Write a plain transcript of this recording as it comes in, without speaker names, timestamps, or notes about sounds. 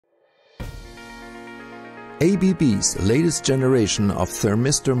ABB's latest generation of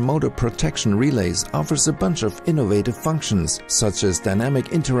thermistor motor protection relays offers a bunch of innovative functions such as dynamic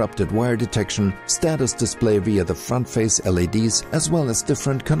interrupted wire detection, status display via the front face LEDs, as well as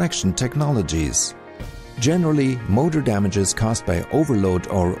different connection technologies. Generally, motor damages caused by overload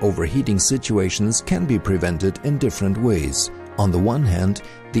or overheating situations can be prevented in different ways. On the one hand,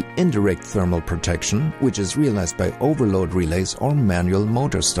 the indirect thermal protection, which is realized by overload relays or manual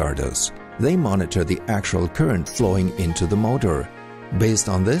motor starters. They monitor the actual current flowing into the motor. Based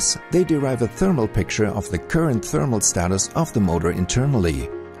on this, they derive a thermal picture of the current thermal status of the motor internally.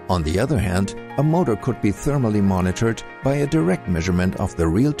 On the other hand, a motor could be thermally monitored by a direct measurement of the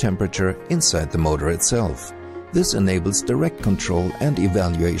real temperature inside the motor itself. This enables direct control and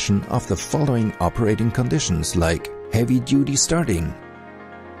evaluation of the following operating conditions like heavy-duty starting,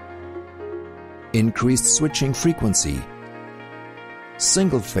 increased switching frequency,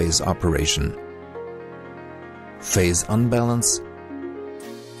 single-phase operation, phase unbalance,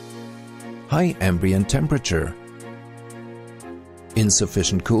 high ambient temperature,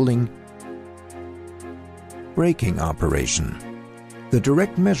 insufficient cooling, braking operation. The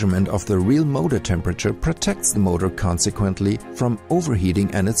direct measurement of the real motor temperature protects the motor consequently from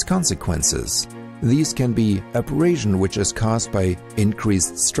overheating and its consequences. These can be aberration, which is caused by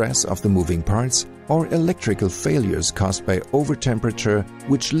increased stress of the moving parts, or electrical failures caused by overtemperature,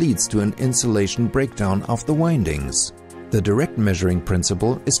 which leads to an insulation breakdown of the windings. The direct measuring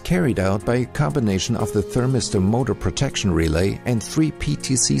principle is carried out by a combination of the thermistor motor protection relay and 3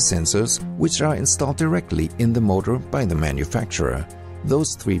 PTC sensors, which are installed directly in the motor by the manufacturer.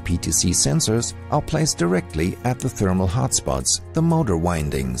 Those 3 PTC sensors are placed directly at the thermal hotspots, the motor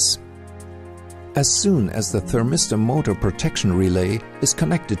windings. As soon as the thermistor motor protection relay is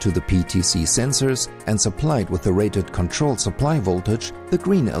connected to the PTC sensors and supplied with the rated control supply voltage, the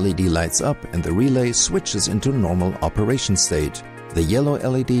green LED lights up and the relay switches into normal operation state. The yellow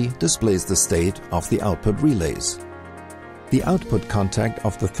LED displays the state of the output relays. The output contact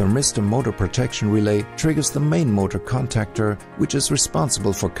of the thermistor motor protection relay triggers the main motor contactor, which is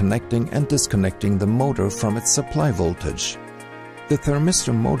responsible for connecting and disconnecting the motor from its supply voltage. The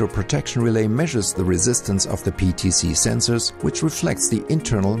thermistor motor protection relay measures the resistance of the PTC sensors, which reflects the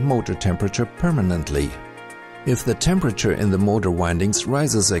internal motor temperature permanently. If the temperature in the motor windings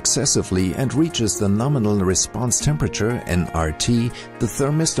rises excessively and reaches the nominal response temperature (nRT), the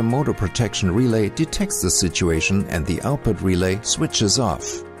thermistor motor protection relay detects the situation and the output relay switches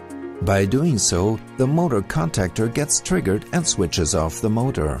off. By doing so, the motor contactor gets triggered and switches off the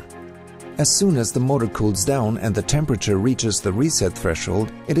motor. As soon as the motor cools down and the temperature reaches the reset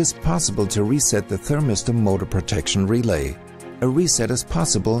threshold, it is possible to reset the thermistor motor protection relay. A reset is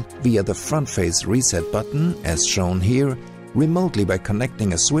possible via the front face reset button, as shown here, remotely by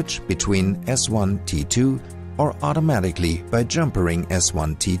connecting a switch between S1 T2 or automatically by jumpering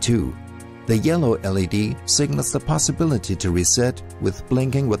S1 T2. The yellow LED signals the possibility to reset with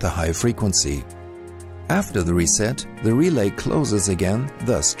blinking with a high frequency. After the reset, the relay closes again,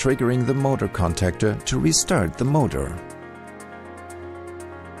 thus triggering the motor contactor to restart the motor.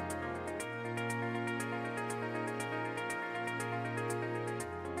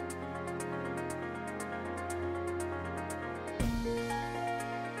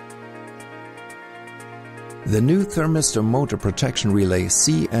 The new thermistor motor protection relay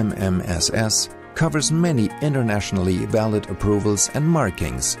CMMSS covers many internationally valid approvals and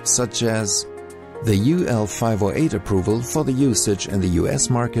markings, such as the UL508 approval for the usage in the US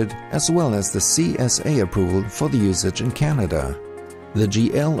market, as well as the CSA approval for the usage in Canada. The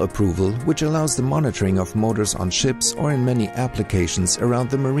GL approval, which allows the monitoring of motors on ships or in many applications around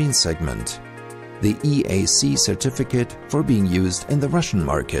the marine segment. The EAC certificate for being used in the Russian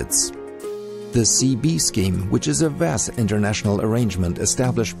markets. The CB scheme, which is a vast international arrangement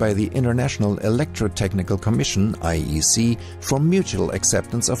established by the International Electrotechnical Commission (IEC) for mutual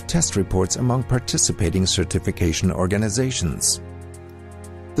acceptance of test reports among participating certification organizations.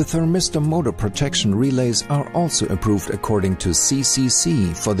 The thermistor motor protection relays are also approved according to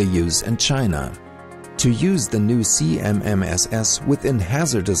CCC for the use in China. To use the new CMMSS within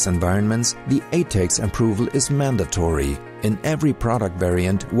hazardous environments, the ATEX approval is mandatory. In every product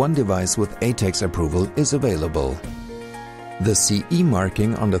variant, one device with ATEX approval is available. The CE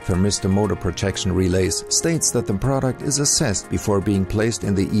marking on the thermistor motor protection relays states that the product is assessed before being placed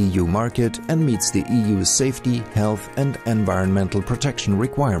in the EU market and meets the EU safety, health and environmental protection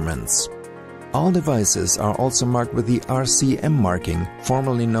requirements. All devices are also marked with the RCM marking,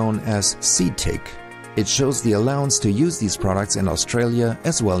 formerly known as CTIC. It shows the allowance to use these products in Australia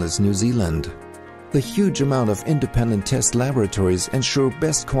as well as New Zealand. The huge amount of independent test laboratories ensure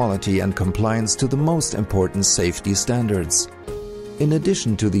best quality and compliance to the most important safety standards. In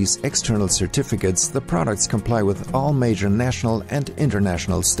addition to these external certificates, the products comply with all major national and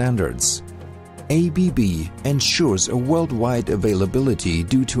international standards. ABB ensures a worldwide availability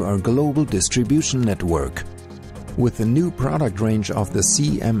due to our global distribution network. With the new product range of the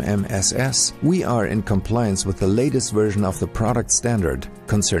CMMSS, we are in compliance with the latest version of the product standard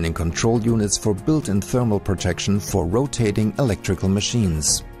concerning control units for built-in thermal protection for rotating electrical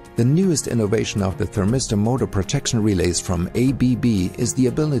machines. The newest innovation of the Thermistor motor protection relays from ABB is the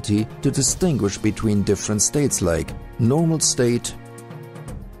ability to distinguish between different states like normal state,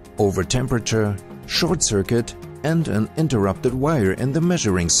 over temperature, short circuit, and an interrupted wire in the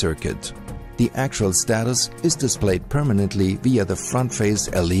measuring circuit. The actual status is displayed permanently via the front-face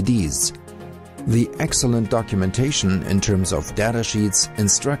LEDs. The excellent documentation in terms of data sheets,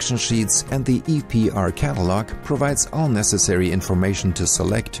 instruction sheets, and the EPR catalog provides all necessary information to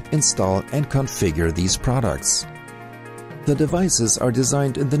select, install, and configure these products. The devices are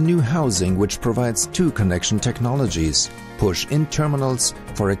designed in the new housing, which provides two connection technologies: push-in terminals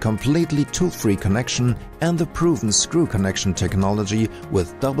for a completely tool-free connection and the proven screw connection technology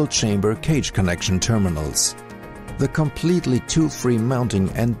with double-chamber cage connection terminals. The completely tool-free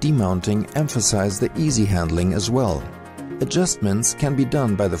mounting and demounting emphasize the easy handling as well. Adjustments can be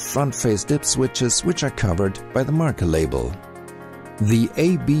done by the front-face dip switches, which are covered by the marker label. The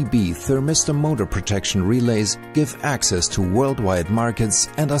ABB Thermistor motor protection relays give access to worldwide markets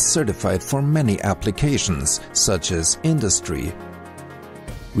and are certified for many applications such as industry,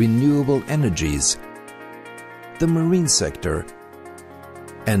 renewable energies, the marine sector,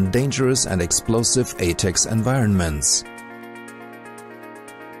 and dangerous and explosive ATEX environments.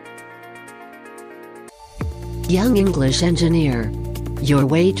 Young English Engineer, your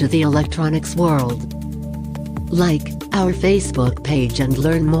way to the electronics world. Like our Facebook page and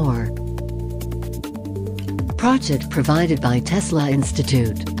learn more. Project provided by Tesla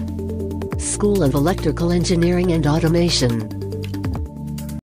Institute. School of Electrical Engineering and Automation.